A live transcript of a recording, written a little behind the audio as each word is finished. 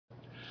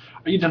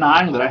Are you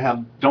denying that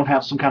I don't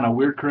have some kind of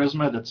weird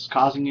charisma that's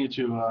causing you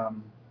to?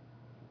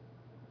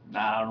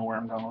 Nah, I don't know where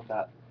I'm going with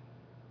that.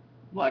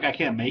 Like I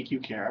can't make you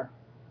care.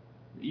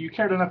 You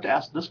cared enough to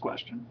ask this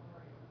question.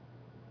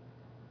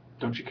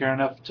 Don't you care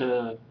enough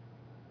to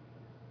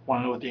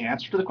want to know what the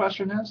answer to the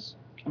question is?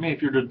 I mean,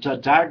 if you're to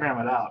diagram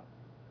it out,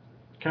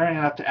 caring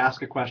enough to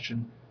ask a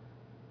question,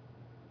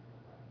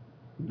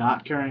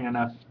 not caring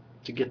enough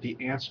to get the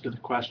answer to the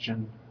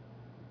question,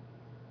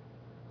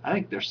 I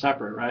think they're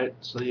separate, right?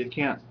 So you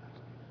can't.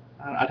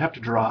 I'd have to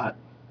draw it.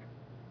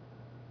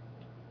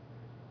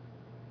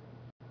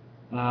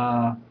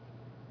 Uh,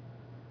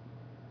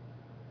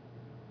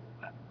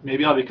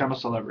 Maybe I'll become a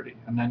celebrity,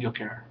 and then you'll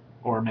care.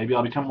 Or maybe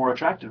I'll become more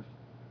attractive,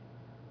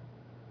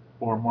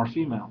 or more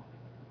female,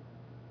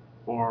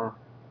 or